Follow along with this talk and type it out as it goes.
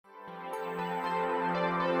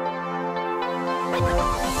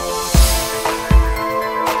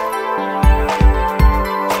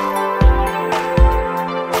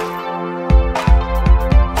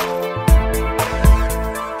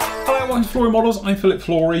Flory Models, I'm Philip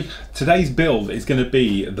Flory. Today's build is going to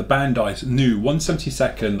be the Bandai's new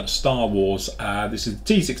 1/72 Star Wars. This is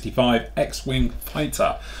T-65 X-Wing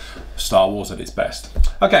Fighter. Star Wars at its best.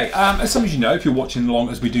 Okay, as some of you know, if you're watching along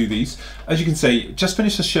as we do these, as you can see, just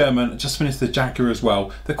finished the Sherman, just finished the Jaguar as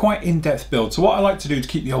well. They're quite in-depth builds. So what I like to do to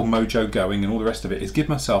keep the old mojo going and all the rest of it is give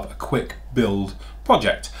myself a quick build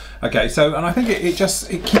project. Okay, so, and I think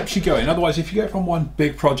it keeps you going. Otherwise, if you go from one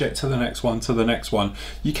big project to the next one to the next one,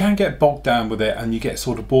 you can get bogged down with it and you get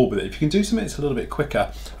sort of bored with it. If you can do something that's a little bit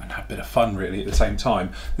quicker and have a bit of fun really at the same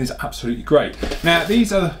time, it's absolutely great. Now,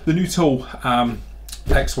 these are the new tool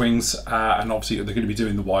X-Wings, and obviously they're going to be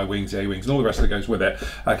doing the Y-Wings, the A-Wings and all the rest that goes with it,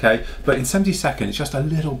 okay? But in 72nd, it's just a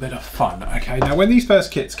little bit of fun, okay? Now, when these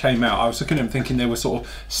first kits came out, I was looking at them thinking they were sort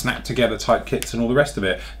of snap together type kits and all the rest of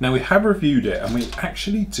it. Now, we have reviewed it and we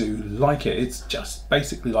actually do like it. It's just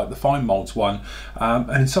basically like the fine molds one, and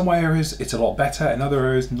in some areas it's a lot better, in other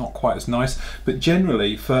areas not quite as nice, but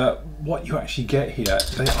generally for what you actually get here,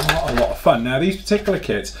 they are a lot of fun. Now, these particular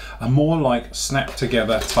kits are more like snap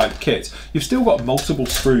together type kits. You've still got multiple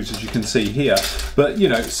screws, as you can see here, but you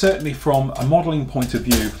know, certainly from a modeling point of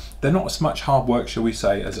view, they're not as much hard work, shall we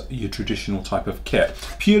say, as your traditional type of kit,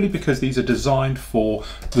 purely because these are designed for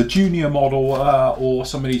the junior model or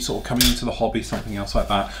somebody sort of coming into the hobby, something else like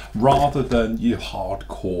that, rather than your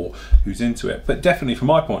hardcore who's into it. But definitely from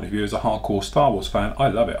my point of view as a hardcore Star Wars fan, I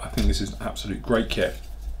love it. I think this is an absolute great kit.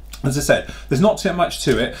 As I said, there's not too much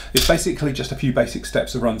to it. It's basically just a few basic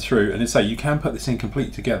steps to run through, and say you can put this in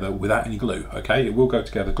complete together without any glue, okay? It will go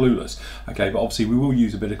together glueless, okay? But obviously we will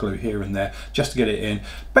use a bit of glue here and there just to get it in.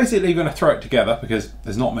 Basically, you're going to throw it together because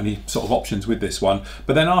there's not many sort of options with this one.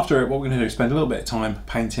 But then after it, what we're going to do is spend a little bit of time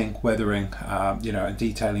painting, weathering, you know, and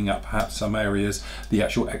detailing up perhaps some areas, the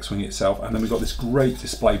actual X-Wing itself, and then we've got this great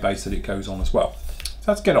display base that it goes on as well.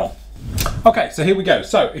 So let's get on. Okay, so here we go.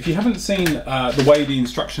 So if you haven't seen the way the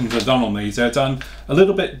instructions are done on these, they're done a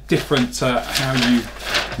little bit different to how you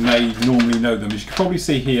may normally know them. As you can probably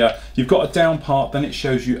see here, you've got a down part, then it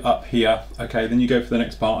shows you up here, okay, then you go for the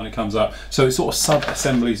next part and it comes up. So it's sort of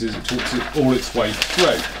sub-assemblies as it talks it all its way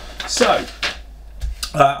through. So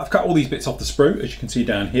I've cut all these bits off the sprue, as you can see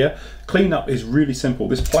down here. Cleanup is really simple.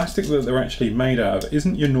 This plastic that they're actually made out of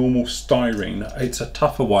isn't your normal styrene, it's a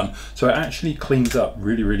tougher one, so it actually cleans up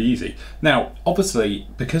really, really easy. Now, obviously,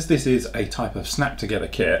 because this is a type of snap together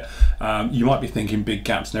kit, you might be thinking big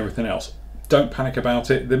gaps and everything else. Don't panic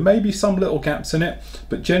about it. There may be some little gaps in it,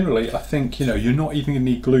 but generally, I think, you know, you're not even gonna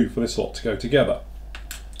need glue for this lot to go together.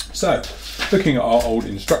 So, looking at our old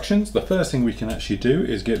instructions, the first thing we can actually do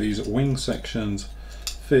is get these wing sections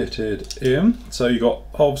fitted in. So you got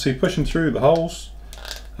obviously pushing through the holes,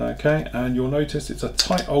 okay, and you'll notice it's a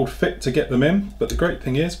tight old fit to get them in, but the great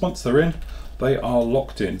thing is once they're in, they are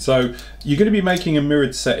locked in. So you're going to be making a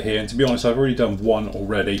mirrored set here, and to be honest, I've already done one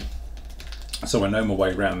already, so I know my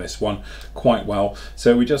way around this one quite well.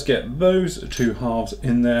 So we just get those two halves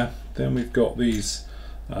in there, then we've got these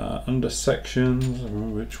under sections,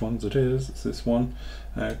 which ones it is, it's this one,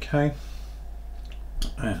 okay.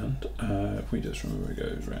 And if we just remember it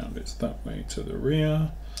goes round, it's that way to the rear,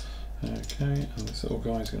 okay, and this little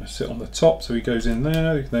guy's going to sit on the top, so he goes in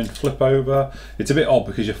there. You can then flip over. It's a bit odd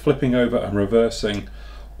because you're flipping over and reversing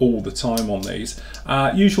all the time on these.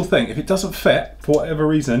 Usual thing, if it doesn't fit for whatever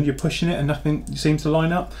reason, you're pushing it and nothing seems to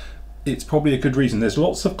line up, it's probably a good reason. There's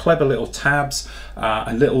lots of clever little tabs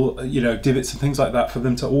and little, you know, divots and things like that for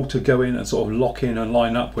them to all to go in and sort of lock in and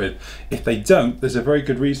line up with. If they don't, there's a very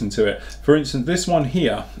good reason to it. For instance, this one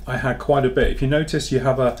here, I had quite a bit. If you notice, you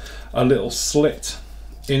have a little slit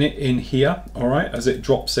in it in here, all right, as it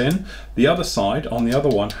drops in. The other side on the other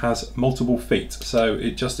one has multiple feet, so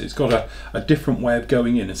it's got a different way of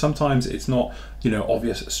going in, and sometimes it's not, you know,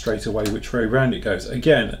 obvious straight away which way around it goes.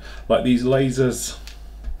 Again, like these lasers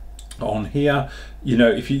on here, you know,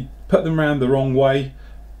 if you put them around the wrong way,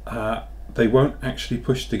 they won't actually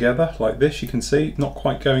push together like this. You can see not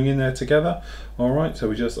quite going in there together. All right, so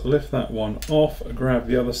we just lift that one off, grab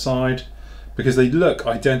the other side, because they look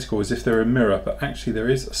identical as if they're a mirror, but actually there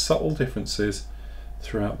is subtle differences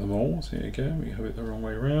throughout them all. So here you go, we have it the wrong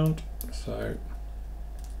way around, so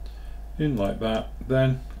in like that,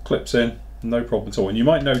 then clips in, no problem at all. And you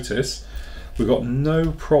might notice we've got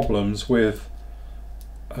no problems with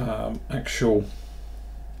actual,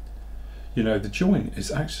 you know, the joint is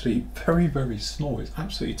actually very, very small. It's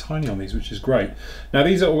absolutely tiny on these, which is great. Now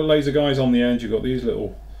these little laser guys on the end, you've got these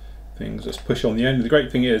little things that push on the end. The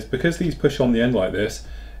great thing is, because these push on the end like this,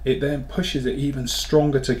 it then pushes it even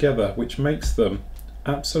stronger together, which makes them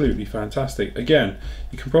absolutely fantastic. Again,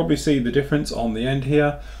 you can probably see the difference on the end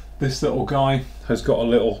here. This little guy has got a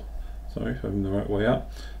little, sorry if I'm the right way up,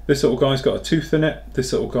 This little guy's got a tooth in it,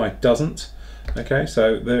 this little guy doesn't. Okay,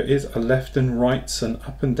 so there is a left and rights and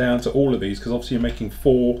up and down to all of these, because obviously you're making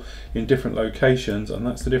 4 in different locations, and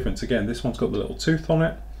that's the difference. Again, this one's got the little tooth on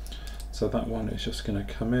it, so that one is just going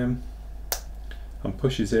to come in and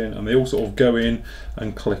pushes in, and they all sort of go in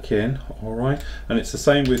and click in. All right, and it's the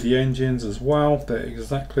same with the engines as well. They're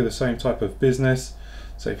exactly the same type of business.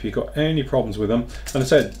 So if you've got any problems with them, and I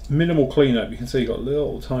said minimal cleanup, you can see you've got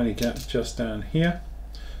little tiny gaps just down here.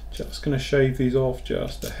 Just going to shave these off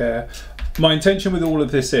just a hair. My intention with all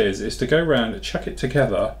of this is to go around, chuck it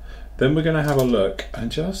together, then we're going to have a look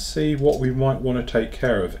and just see what we might want to take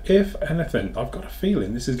care of. If anything, I've got a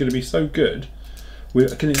feeling this is going to be so good, we're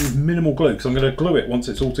going to use minimal glue, because I'm going to glue it once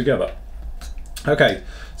it's all together. Okay,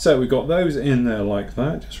 so we've got those in there like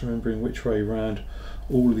that, just remembering which way around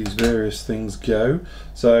all of these various things go.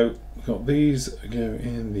 So we've got these go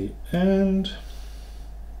in the end.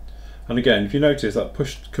 And again, if you notice, that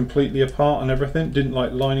pushed completely apart and everything, didn't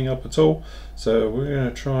like lining up at all. So we're going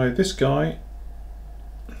to try this guy.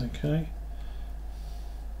 Okay.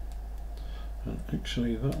 And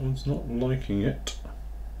actually that one's not liking it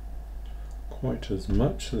quite as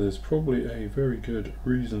much, so there's probably a very good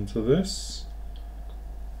reason to this.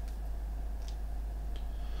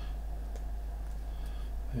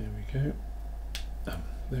 There we go.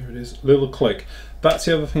 There it is, little click. That's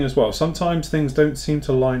the other thing as well. Sometimes things don't seem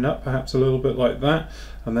to line up, perhaps a little bit like that,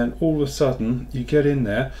 and then all of a sudden you get in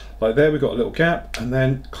there, like there we've got a little gap, and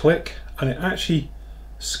then click, and it actually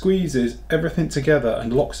squeezes everything together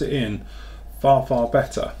and locks it in far, far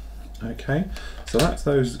better. Okay, so that's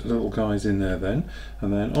those little guys in there then.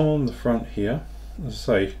 And then on the front here, as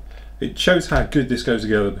I say, it shows how good this goes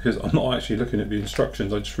together, because I'm not actually looking at the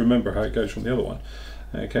instructions, I just remember how it goes from the other one.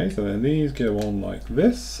 Okay, so then these go on like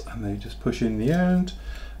this, and they just push in the end,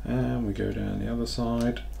 and we go down the other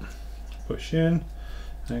side, push in.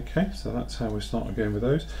 Okay, so that's how we start again with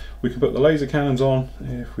those. We can put the laser cannons on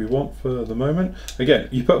if we want for the moment. Again,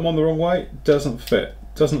 you put them on the wrong way, doesn't fit,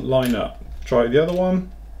 doesn't line up. Try the other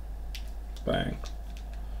one, bang,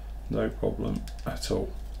 no problem at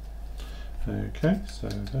all. Okay, so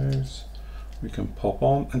those we can pop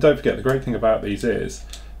on, and don't forget, the great thing about these is,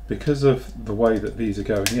 because of the way that these are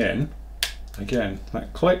going in, again,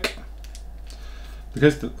 that click,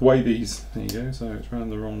 because the way these, there you go, so it's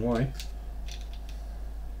round the wrong way.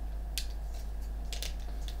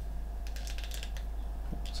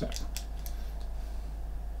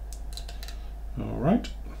 All right,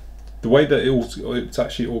 the way that it's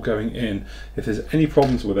actually all going in, if there's any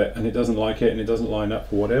problems with it and it doesn't like it and it doesn't line up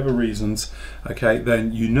for whatever reasons, okay,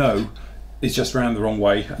 then you know it's just round the wrong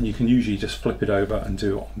way, and you can usually just flip it over and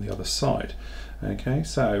do it on the other side. Okay,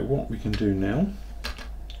 so what we can do now,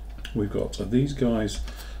 we've got these guys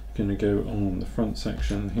going to go on the front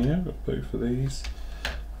section here. Got both of these.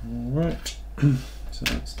 All right, so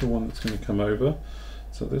that's the one that's going to come over.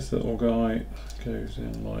 So this little guy goes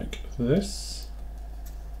in like this,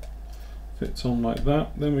 fits on like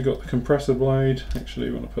that. Then we got the compressor blade. Actually,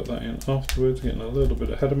 we want to put that in afterwards, getting a little bit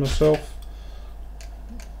ahead of myself.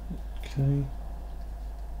 Okay.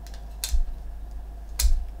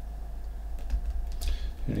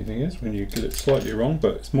 The only thing is, when you get it slightly wrong,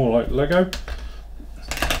 but it's more like Lego.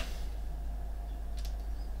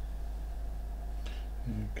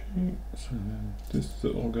 Okay, so then this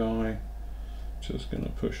little guy, just going to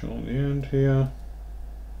push on the end here.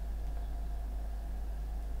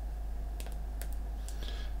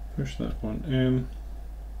 Push that one in,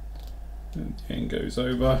 and the end goes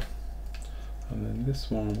over. And then this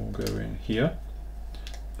one will go in here.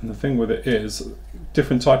 And the thing with it is,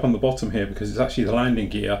 different type on the bottom here, because it's actually the landing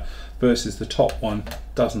gear versus the top one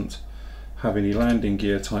doesn't have any landing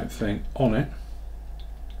gear type thing on it.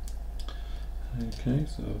 Okay,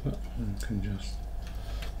 so that one can just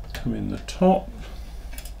come in the top.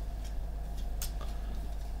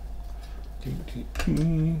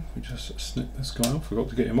 We just snip this guy off, forgot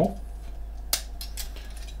to get him off.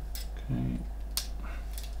 Okay.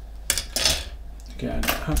 Again,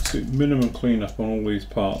 absolute minimum cleanup on all these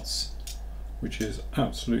parts, which is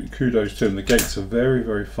absolute kudos to them. The gates are very,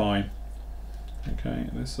 very fine. Okay,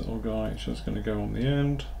 this little guy is just going to go on the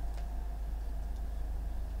end.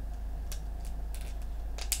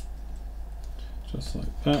 Just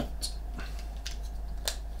like that.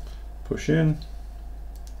 Push in.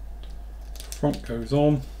 Front goes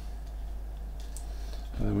on.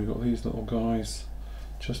 And then we've got these little guys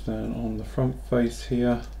just down on the front face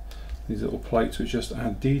here. These little plates which just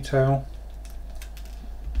add detail.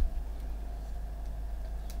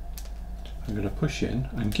 I'm going to push in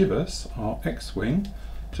and give us our X-wing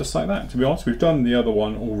just like that. To be honest, we've done the other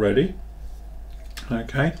one already.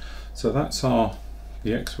 Okay, so that's our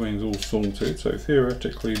the X-wing's all sorted, so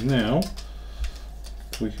theoretically now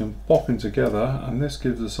we can pop them together, and this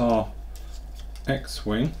gives us our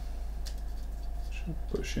X-wing. Should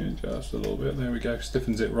push in just a little bit, there we go,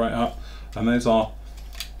 stiffens it right up, and there's our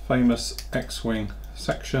famous X-wing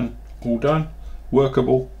section all done,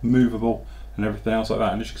 workable, movable, and everything else like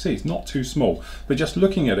that. And as you can see, it's not too small, but just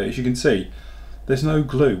looking at it, as you can see, there's no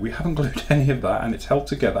glue. We haven't glued any of that, and it's held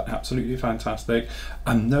together absolutely fantastic,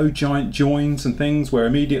 and no giant joins and things where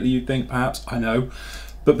immediately you'd think perhaps, I know,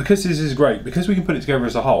 but because this is great, because we can put it together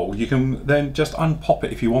as a whole, you can then just unpop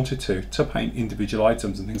it if you wanted to paint individual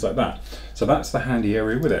items and things like that. So that's the handy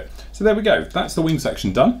area with it. So there we go, that's the wing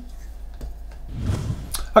section done.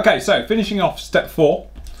 Okay, so finishing off step 4,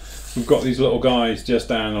 we've got these little guys just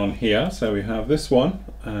down on here. So we have this one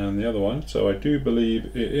and the other one. So I do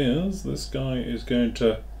believe it is, this guy is going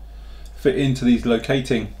to fit into these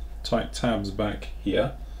locating type tabs back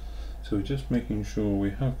here. So we're just making sure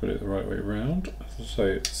we have got it the right way around. As I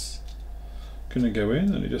say, it's going to go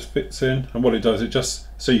in and it just fits in. And what it does, it just,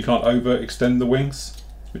 so you can't overextend the wings,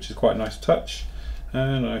 which is quite a nice touch.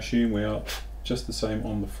 And I assume we are just the same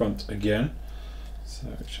on the front again. So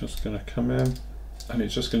it's just going to come in and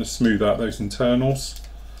it's just going to smooth out those internals.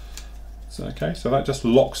 So, okay, so that just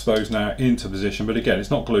locks those now into position, but again, it's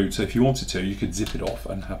not glued, so if you wanted to, you could zip it off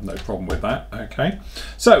and have no problem with that. Okay,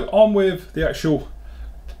 so on with the actual,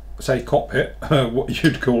 say, cockpit, what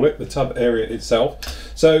you'd call it, the tub area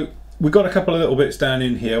itself. So we've got a couple of little bits down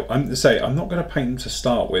in here. I'm not going to paint them to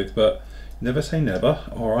start with, but never say never.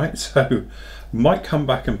 All right, so might come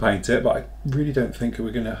back and paint it, but I really don't think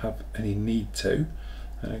we're going to have any need to.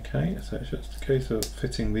 Okay, so it's just a case of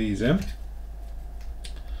fitting these in.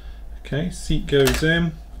 Okay, seat goes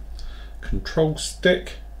in, control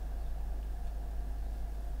stick.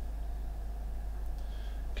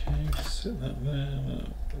 Okay, sit that there,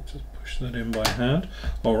 just push that in by hand.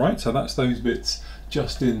 Alright, so that's those bits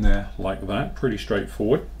just in there like that, pretty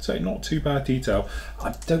straightforward. So not too bad detail.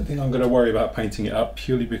 I don't think I'm going to worry about painting it up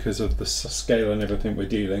purely because of the scale and everything we're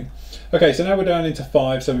dealing. Okay, so now we're down into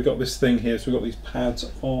 5, so we've got this thing here, so we've got these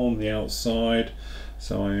pads on the outside.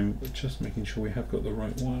 So I'm just making sure we have got the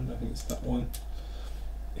right one. I think it's that one.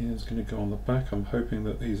 Is going to go on the back. I'm hoping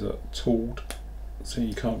that these are tooled so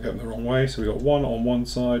you can't get them the wrong way. So we've got one on one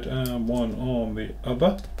side and one on the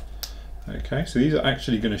other. Okay, so these are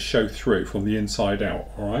actually going to show through from the inside out.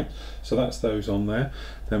 All right, so that's those on there.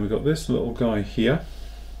 Then we've got this little guy here,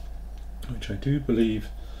 which I do believe,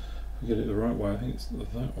 if I get it the right way, I think it's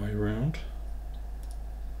that way around.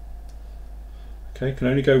 Okay, can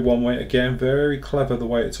only go one way. Again, very clever the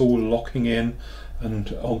way it's all locking in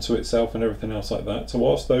and onto itself and everything else like that. So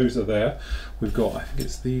whilst those are there, we've got, I think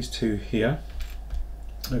it's these two here.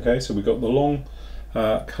 Okay, so we've got the long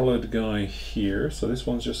coloured guy here. So this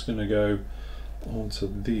one's just going to go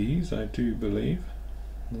onto these, I do believe.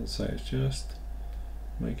 Let's say it's just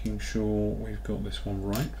making sure we've got this one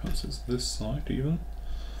right. Perhaps it's this side even.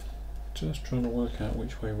 Just trying to work out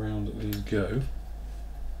which way around these go.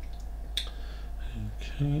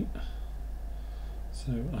 Okay,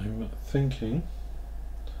 so I'm thinking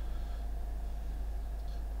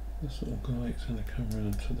this little guy is going to come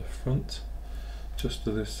around to the front, just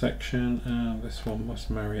to this section, and this one must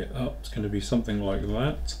marry it up. It's going to be something like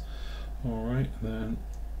that. Alright, then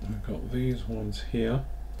we've got these ones here,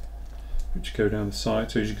 which go down the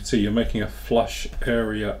side. So as you can see, you're making a flush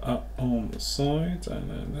area up on the side,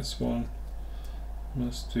 and then this one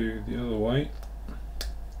must do the other way.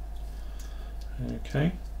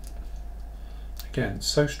 Okay, again,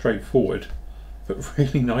 so straightforward but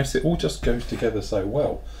really nice. It all just goes together so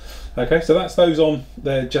well. Okay, so that's those on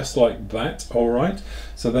there just like that. All right,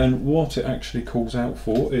 so then what it actually calls out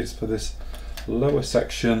for is for this lower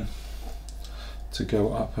section to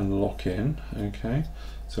go up and lock in. Okay,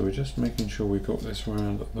 so we're just making sure we've got this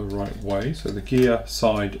round the right way, so the gear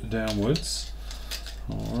side downwards.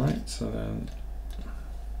 All right, so then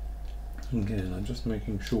again, I'm just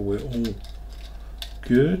making sure we're all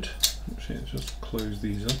good. Actually, let's just close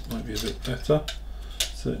these up, might be a bit better.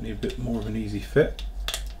 Certainly a bit more of an easy fit.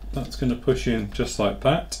 That's going to push in just like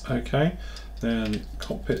that. Okay, then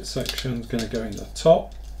cockpit section is going to go in the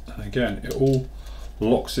top, and again it all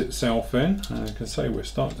locks itself in, and I can say we're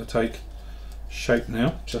starting to take shape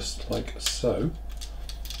now, just like so.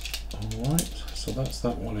 Alright, so that's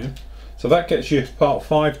that one in. So that gets you part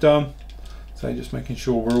 5 done. So just making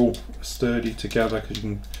sure we're all sturdy together, because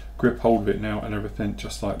you can grip hold of it now and everything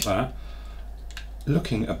just like that.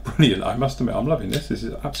 Looking brilliant, I must admit. I'm loving this. This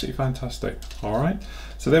is absolutely fantastic. All right,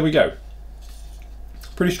 so there we go.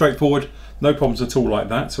 Pretty straightforward, no problems at all like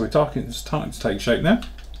that. So we're starting to take shape now.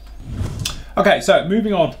 Okay, so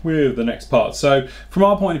moving on with the next part. So from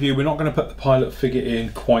our point of view, we're not going to put the pilot figure in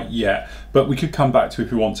quite yet, but we could come back to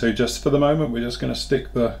if we want to. Just for the moment, we're just going to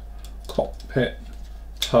stick the cockpit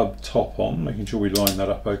tub top on, making sure we line that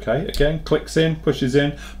up okay. Again, clicks in, pushes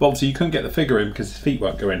in, but obviously you couldn't get the figure in because his feet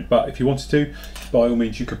won't go in. But if you wanted to, by all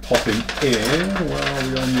means, you could pop him in. Where are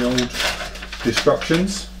we on the old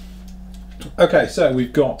instructions? Okay, so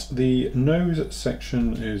we've got the nose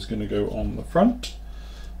section is going to go on the front.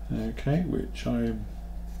 Okay, which I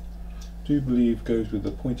do believe goes with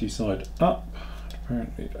the pointy side up.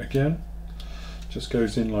 Apparently, again, just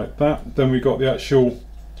goes in like that. Then we've got the actual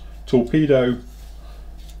torpedo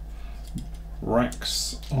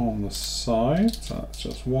racks on the side. So that's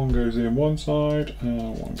just one goes in one side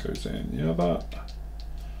and one goes in the other.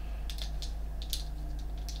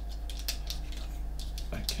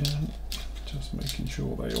 Again, just making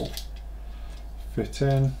sure they all fit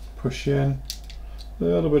in, push in. A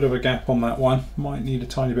little bit of a gap on that one, might need a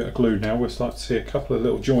tiny bit of glue now. We'll start to see a couple of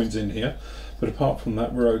little joins in here, but apart from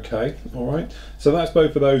that we're okay. All right, so that's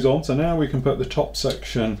both of those on. So now we can put the top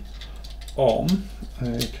section on.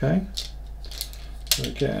 Okay, so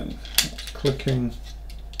again, clicking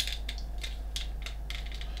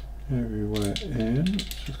everywhere in,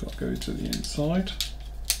 just got to go to the inside.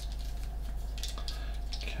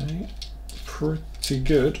 Okay, pretty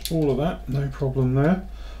good, all of that, no problem there.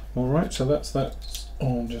 All right, so that's that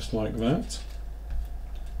on just like that.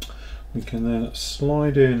 We can then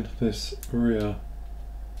slide in this rear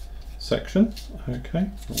section. Okay,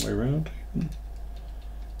 wrong way around.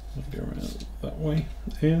 Go around that way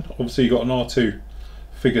in. Obviously you've got an R2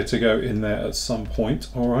 figure to go in there at some point.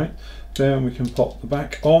 All right, then we can pop the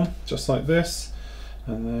back on just like this,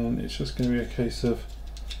 and then it's just going to be a case of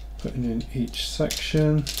putting in each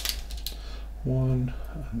section. One,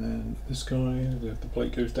 and then this guy, the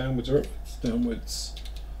plate goes downwards or upwards, downwards.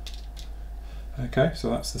 Okay,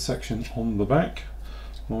 so that's the section on the back.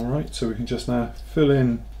 All right, so we can just now fill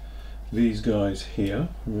in these guys here.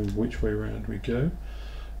 Remember which way around we go.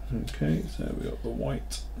 Okay, so we got the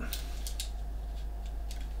white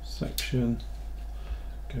section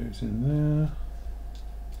goes in there,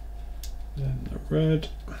 then the red.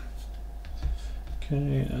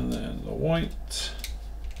 Okay, and then the white.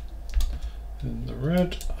 And the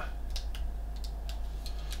red.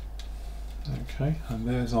 Okay, and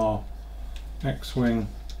there's our X-Wing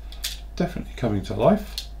definitely coming to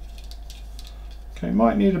life. Okay,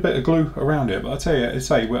 might need a bit of glue around it, but I tell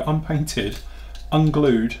you, we're unpainted,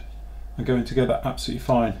 unglued, and going together absolutely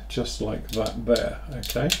fine, just like that there.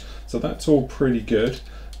 Okay, so that's all pretty good.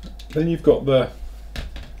 Then you've got the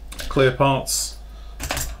clear parts.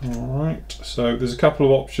 All right, so there's a couple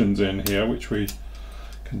of options in here which we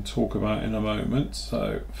can talk about in a moment.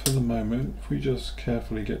 So for the moment, if we just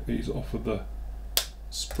carefully get these off of the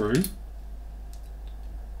sprue.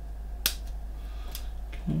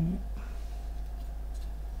 Okay.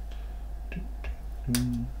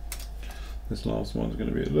 This last one's going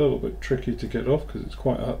to be a little bit tricky to get off because it's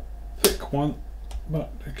quite a thick one,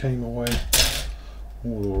 but it came away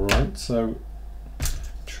all right. So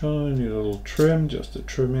tiny little trim just to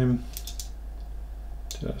trim him,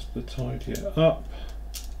 just to tidy it up.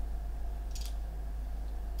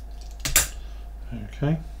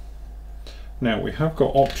 Okay, now we have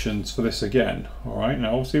got options for this again. All right,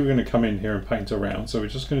 now obviously we're going to come in here and paint around, so we're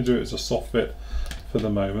just going to do it as a soft fit for the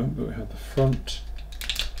moment, but we have the front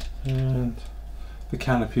and the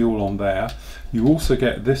canopy all on there. You also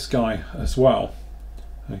get this guy as well,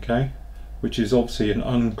 okay, which is obviously an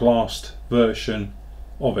unglassed version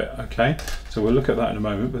of it. Okay, so we'll look at that in a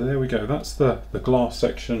moment, but there we go, that's the glass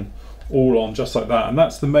section all on just like that, and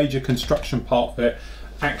that's the major construction part of it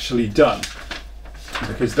actually done.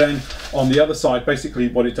 Because then on the other side, basically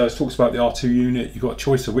what it does, talks about the R2 unit. You've got a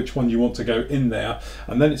choice of which one you want to go in there,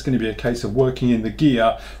 and then it's going to be a case of working in the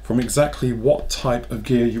gear from exactly what type of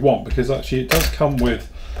gear you want, because actually it does come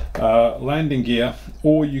with landing gear,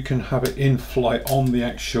 or you can have it in flight on the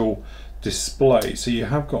actual display. So you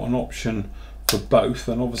have got an option for both,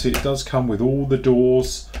 and obviously it does come with all the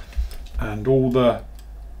doors and all the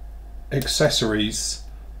accessories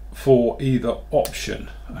for either option.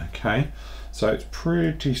 Okay, so it's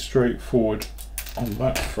pretty straightforward on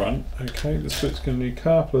that front. Okay, this bit's going to need a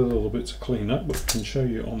couple of little bits of clean up, but we can show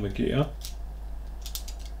you on the gear.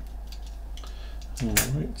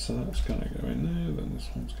 Alright, so that's going to go in there, then this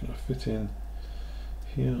one's going to fit in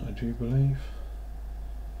here, I do believe.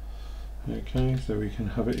 Okay, so we can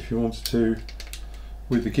have it, if you wanted to,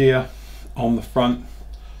 with the gear on the front,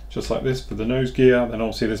 just like this for the nose gear. Then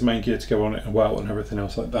obviously there's main gear to go on it as well, and everything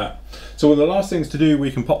else like that. So one of the last things to do,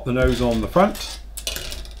 we can pop the nose on the front.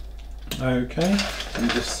 Okay,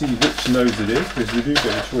 and just see which nose it is, because we do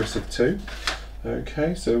get a choice of 2.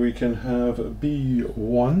 Okay, so we can have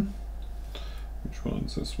B1. Which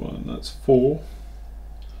one's this one? That's 4.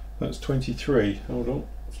 That's 23. Hold on,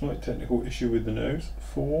 slight technical issue with the nose.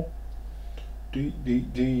 4.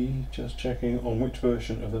 D. Just checking on which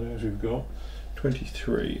version of the nose we've got.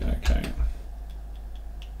 23. Okay.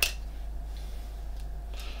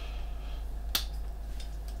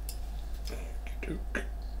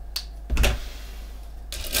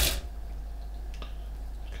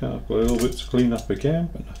 Okay, I've got a little bit to clean up again,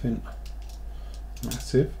 but nothing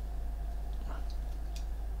massive.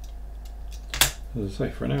 As I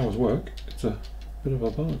say, for an hour's work, it's a bit of a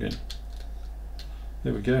bargain.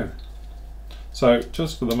 There we go. So,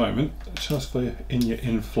 just for the moment, just for in your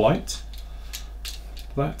in-flight,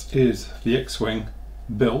 that is the X-Wing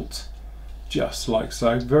built just like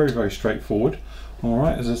so. Very, very straightforward.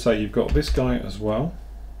 Alright, as I say, you've got this guy as well.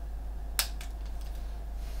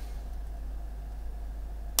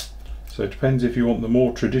 So it depends if you want the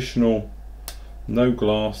more traditional no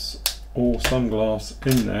glass or some glass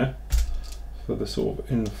in there for the sort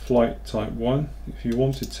of in-flight type one. If you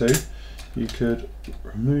wanted to, you could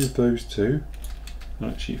remove those two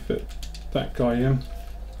and actually fit that guy in,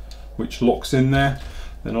 which locks in there.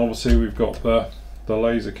 Then obviously we've got the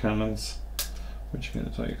laser cannons, which are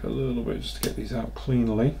going to take a little bit just to get these out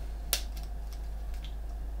cleanly.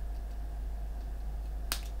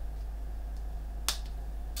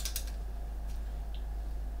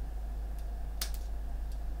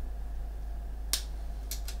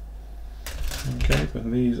 Okay, but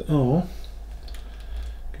these are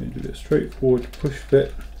going to be a straightforward push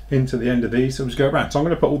fit into the end of these, so just go around. So I'm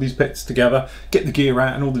going to put all these bits together, get the gear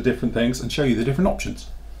out and all the different things, and show you the different options.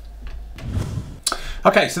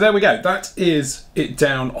 Okay, so there we go. That is it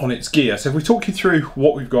down on its gear. So if we talk you through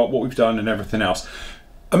what we've got, what we've done and everything else,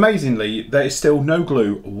 amazingly, there is still no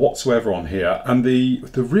glue whatsoever on here. And the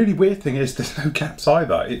really weird thing is there's no caps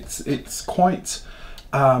either. It's quite,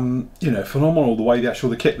 you know, phenomenal the way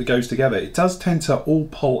the kit that goes together. It does tend to all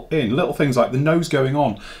pull in. Little things like the nose going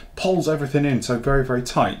on pulls everything in, so very, very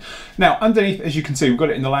tight. Now underneath, as you can see, we've got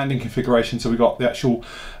it in the landing configuration, so we've got the actual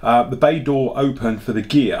the bay door open for the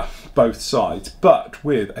gear both sides, but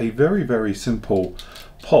with a very, very simple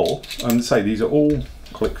pull. And say these are all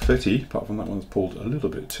click fitty, apart from that one's pulled a little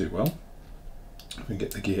bit too well. We can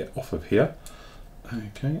get the gear off of here.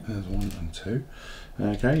 Okay, there's 1 and 2.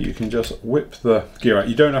 Okay, you can just whip the gear out.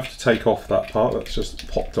 You don't have to take off that part, that's just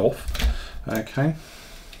popped off. Okay,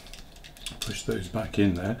 push those back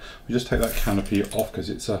in there. We just take that canopy off because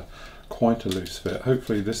it's quite a loose fit.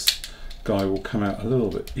 Hopefully this guy will come out a little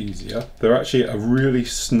bit easier. They're actually a really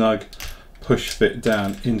snug push fit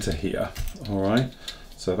down into here. All right,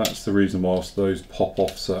 so that's the reason whilst those pop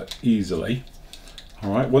off so easily.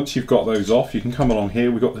 All right, once you've got those off, you can come along here.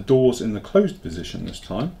 We've got the doors in the closed position this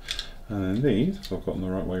time. And then these, if I've got them the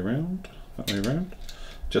right way around, that way around,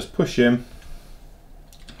 just push in,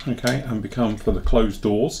 okay, and become for the closed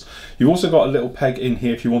doors. You've also got a little peg in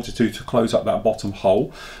here if you wanted to close up that bottom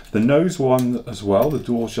hole. The nose one as well, the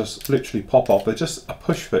doors just literally pop off. They're just a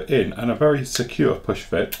push fit in and a very secure push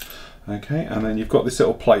fit. Okay, and then you've got this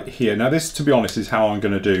little plate here. Now this, to be honest, is how I'm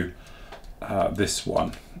going to do this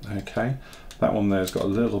one. Okay, that one there's got a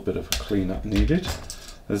little bit of a clean up needed.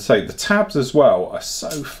 As I say, the tabs as well are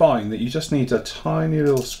so fine that you just need a tiny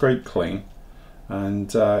little scrape clean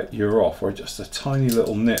and you're off, or just a tiny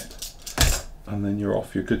little nip and then you're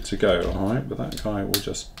off, you're good to go. All right, but that guy will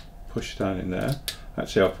just push down in there.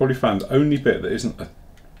 Actually, I've probably found the only bit that isn't a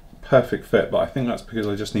perfect fit, but I think that's because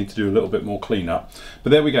I just need to do a little bit more cleanup.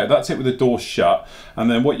 But there we go, that's it with the door shut. And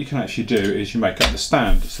then what you can actually do is you make up the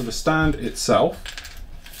stand. So the stand itself,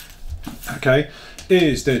 okay,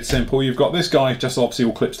 is dead simple. You've got this guy just obviously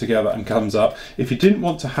all clips together and comes up. If you didn't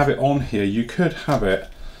want to have it on here, you could have it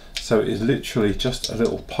so it is literally just a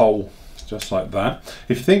little pole just like that.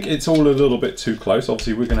 If you think it's all a little bit too close,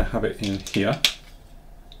 obviously we're going to have it in here.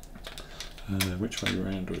 Which way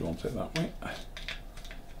around do we want it? That way.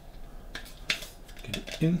 Get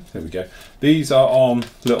it in. There we go. These are on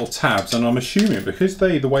little tabs, and I'm assuming because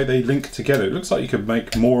the way they link together, it looks like you could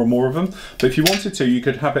make more and more of them. But if you wanted to, you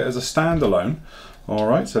could have it as a standalone. All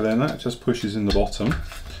right, so then that just pushes in the bottom.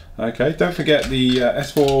 Okay, don't forget the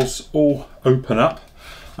S-foils all open up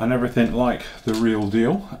and everything like the real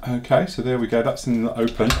deal. Okay, so there we go, that's in the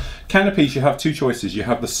open. Canopies, you have two choices. You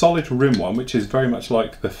have the solid rim one, which is very much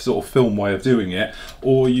like the sort of film way of doing it,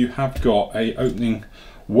 or you have got a opening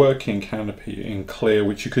working canopy in clear,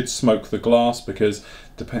 which you could smoke the glass, because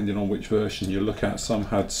depending on which version you look at, some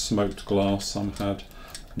had smoked glass, some had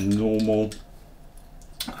normal.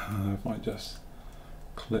 If I just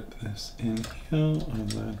clip this in here and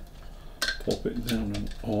then pop it down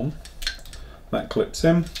and on. That clips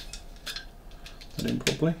in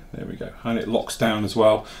properly, there we go, and it locks down as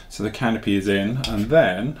well, so the canopy is in. And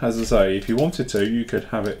then, as I say, if you wanted to, you could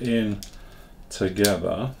have it in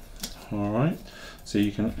together. All right, so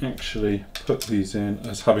you can actually put these in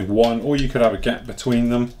as having one, or you could have a gap between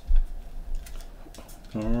them.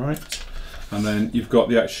 All right, and then you've got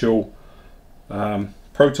the actual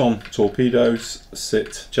proton torpedoes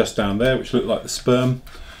sit just down there, which look like the sperm,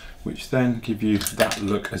 which then give you that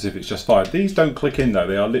look as if it's just fired. These don't click in though,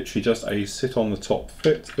 they are literally just a sit on the top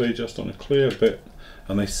fit, they're just on a clear bit,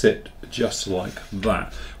 and they sit just like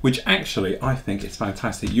that, which actually I think is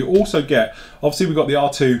fantastic. You also get, obviously we've got the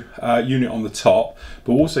R2 unit on the top,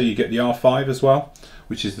 but also you get the R5 as well,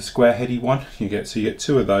 which is the square heady one. So you get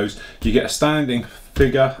two of those. You get a standing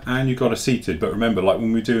figure and you've got a seated, but remember, like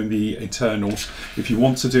when we're doing the internals, if you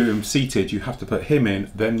want to do him seated, you have to put him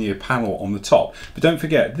in, then your panel on the top. But don't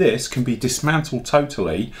forget, this can be dismantled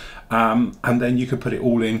totally, and then you can put it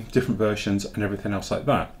all in different versions and everything else like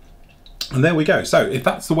that. And there we go. So if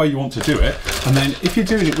that's the way you want to do it, and then if you're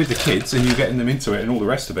doing it with the kids and you're getting them into it and all the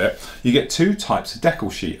rest of it, you get two types of decal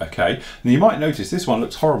sheet, okay? And you might notice this one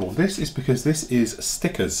looks horrible. This is because this is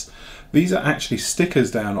stickers. These are actually stickers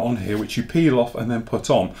down on here, which you peel off and then put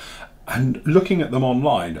on. And looking at them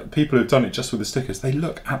online, people who've done it just with the stickers, they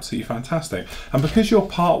look absolutely fantastic. And because you're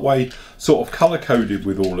part way sort of color coded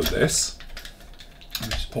with all of this, I'll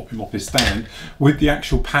just pop him off his stand, with the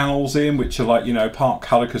actual panels in, which are like, you know, part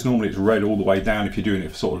colour, because normally it's red all the way down if you're doing it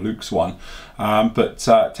for sort of Luke's one. But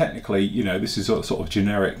technically, you know, this is sort of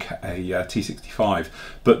generic, a T65.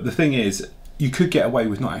 But the thing is, you could get away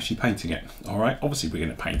with not actually painting it, all right? Obviously, we're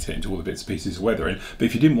going to paint it into all the bits and pieces of weathering, but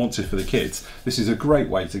if you didn't want to for the kids, this is a great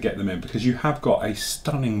way to get them in, because you have got a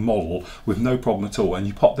stunning model with no problem at all, and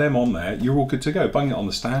you pop them on there, you're all good to go. Bung it on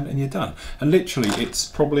the stand and you're done. And literally, it's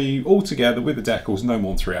probably all together with the decals, no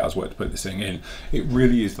more than 3 hours work to put this thing in. It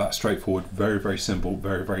really is that straightforward, very, very simple,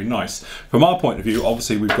 very, very nice. From our point of view,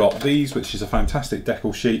 obviously, we've got these, which is a fantastic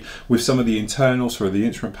decal sheet with some of the internals for the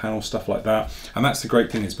instrument panel, stuff like that. And that's the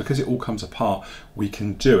great thing, is because it all comes apart, we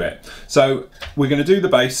can do it. So we're going to do the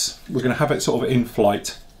base, we're going to have it sort of in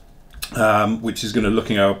flight, which is going to look,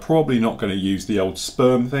 you know, probably not going to use the old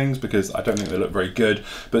sperm things because I don't think they look very good,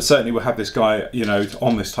 but certainly we'll have this guy, you know,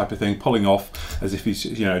 on this type of thing, pulling off as if he's,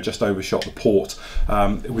 you know, just overshot the port,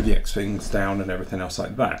 with the X-Wings down and everything else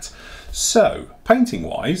like that. So painting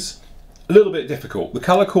wise, a little bit difficult. The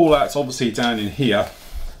colour call outs obviously down in here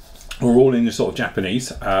are all in your sort of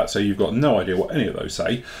Japanese, so you've got no idea what any of those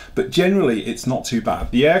say, but generally it's not too bad.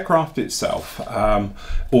 The aircraft itself,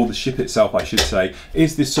 or the ship itself I should say,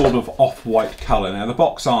 is this sort of off-white colour. Now the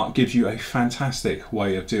box art gives you a fantastic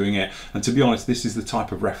way of doing it, and to be honest, this is the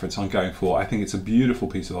type of reference I'm going for. I think it's a beautiful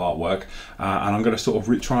piece of artwork, and I'm going to sort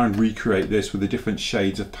of try and recreate this with the different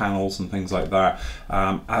shades of panels and things like that,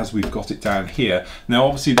 as we've got it down here. Now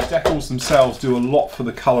obviously the decals themselves do a lot for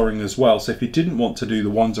the colouring as well, so if you didn't want to do the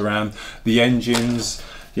ones around the engines,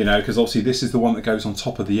 you know, because obviously this is the one that goes on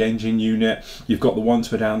top of the engine unit, you've got the ones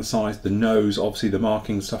for down the sides, the nose, obviously the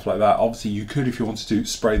markings, stuff like that. Obviously you could, if you wanted to,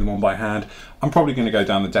 spray them on by hand. I'm probably going to go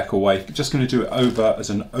down the decal way, just going to do it over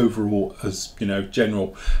as an overall, as you know,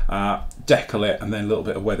 general decal it, and then a little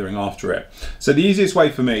bit of weathering after it. So the easiest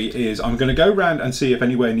way for me is I'm going to go around and see if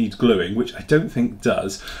anywhere needs gluing, which I don't think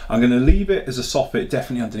does. I'm going to leave it as a soffit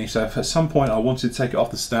definitely underneath, so if at some point I wanted to take it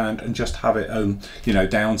off the stand and just have it you know,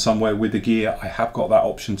 down somewhere with the gear, I have got that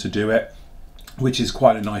option to do it, which is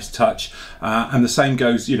quite a nice touch. And the same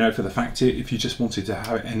goes, you know, for the Factor, if you just wanted to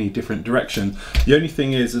have it any different direction. The only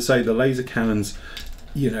thing is, to say, the laser cannons,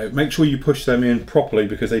 you know, make sure you push them in properly,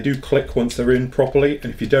 because they do click once they're in properly,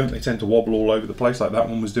 and if you don't, they tend to wobble all over the place like that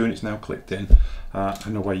one was doing. It's now clicked in,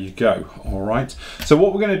 and away you go. All right, so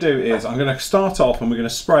what we're going to do is I'm going to start off and we're going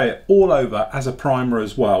to spray it all over as a primer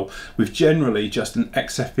as well, with generally just an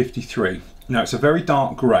XF53. Now it's a very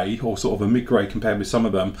dark grey, or sort of a mid-grey compared with some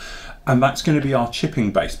of them, and that's going to be our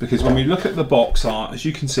chipping base, because when we look at the box art, as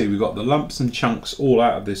you can see, we've got the lumps and chunks all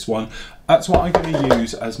out of this one. That's what I'm going to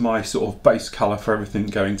use as my sort of base colour for everything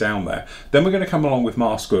going down there. Then we're going to come along with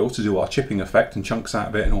mask oil to do our chipping effect and chunks out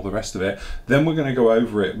of it and all the rest of it. Then we're going to go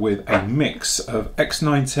over it with a mix of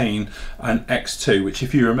X19 and X2, which,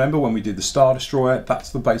 if you remember when we did the Star Destroyer,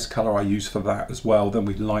 that's the base colour I used for that as well. Then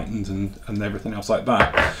we lightened and everything else like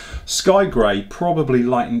that. Sky Grey grey, probably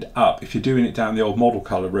lightened up. If you're doing it down the old model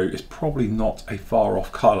colour route, it's probably not a far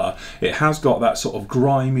off colour. It has got that sort of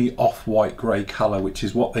grimy off-white grey colour, which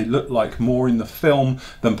is what they look like more in the film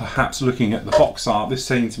than perhaps looking at the box art. This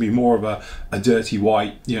seems to be more of a dirty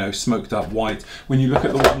white, you know, smoked up white. When you look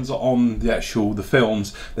at the ones on the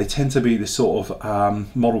films, they tend to be this sort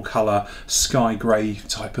of model colour sky grey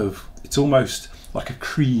type of, it's almost like a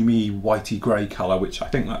creamy whitey grey colour, which I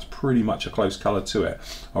think that's pretty much a close colour to it.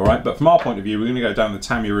 All right, but from our point of view, we're going to go down the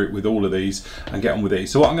Tamiya route with all of these and get on with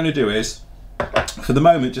these. So what I'm going to do is, for the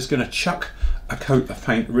moment, just going to chuck a coat of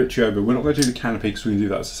paint richly over. We're not going to do the canopy because we can do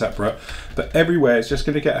that as a separate, but everywhere it's just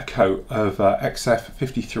going to get a coat of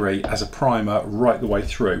XF53 as a primer right the way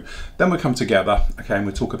through. Then we'll come together, okay, and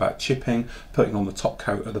we'll talk about chipping, putting on the top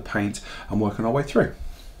coat of the paint and working our way through.